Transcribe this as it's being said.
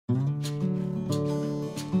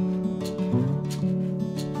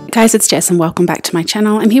Guys, it's Jess and welcome back to my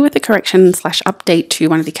channel. I'm here with a correction / update to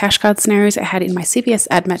one of the cash card scenarios I had in my CVS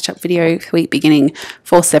ad matchup video for week beginning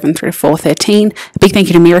 4/7 through to 4/13. A big thank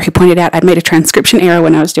you to Mira who pointed out I'd made a transcription error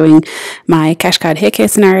when I was doing my cash card hair care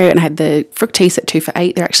scenario and I had the fructis at 2 for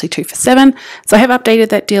 8. They're actually 2 for 7. So I have updated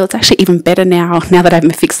that deal. It's actually even better now that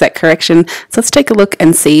I've fixed that correction. So let's take a look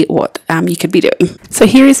and see what you could be doing. So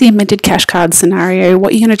here is the amended cash card scenario.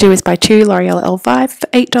 What you're going to do is buy 2 L'Oreal L5 for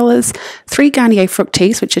 $8, 3 Garnier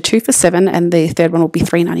fructis, which are 2 for 7, and the third one will be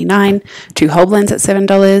 $3.99, 2 whole blends at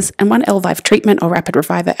 $7, and 1 L5 treatment or rapid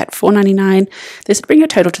reviver at $4.99. This would bring your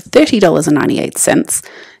total to $30.98.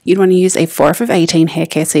 You'd want to use a 4 off of 18 hair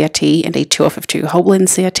care CRT and a 2 off of 2 whole blend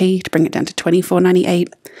CRT to bring it down to $24.98.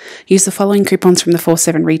 Use the following coupons from the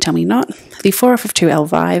 4/7 Retail Me Not: the 4 off of 2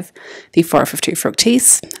 L5, the 4 off of 2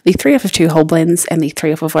 fructis, the 3 off of 2 whole blends, and the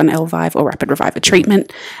 3 off of 1 L5 or rapid reviver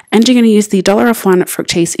treatment. And you're going to use the $1 off 1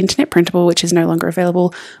 fructis internet printable, which is no longer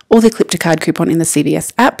available, or the clip to card coupon in the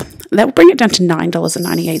CVS app. That will bring it down to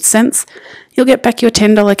 $9.98. You'll get back your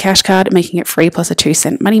 $10 cash card, making it free plus a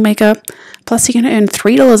 2-cent moneymaker. Plus, you're going to earn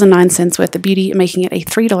 $3.09 worth of beauty, making it a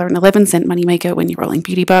 $3.11 moneymaker when you're rolling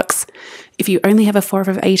beauty bucks. If you only have a 4 off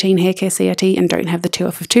of 18 hair care CRT and don't have the 2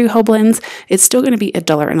 off of 2 whole blends, it's still going to be a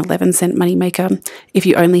 $1.11 moneymaker. If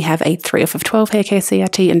you only have a 3 off of 12 hair care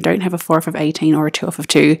CRT and don't have a 4 off of 18 or a 2 off of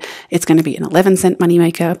 2, it's going to be an 11-cent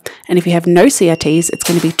moneymaker. And if you have no CRTs, it's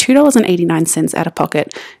going to be $2.89 out of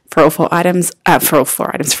pocket for all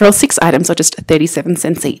 6 items, or just 37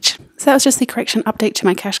 cents each. So that was just the correction update to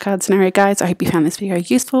my cash card scenario, guys. I hope you found this video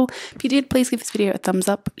useful. If you did, please give this video a thumbs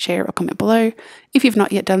up, share, or comment below. If you've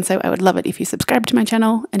not yet done so, I would love it if you subscribe to my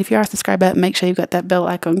channel. And if you are a subscriber, make sure you've got that bell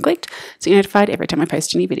icon clicked so you're notified every time I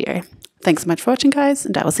post a new video. Thanks so much for watching, guys,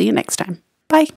 and I will see you next time. Bye.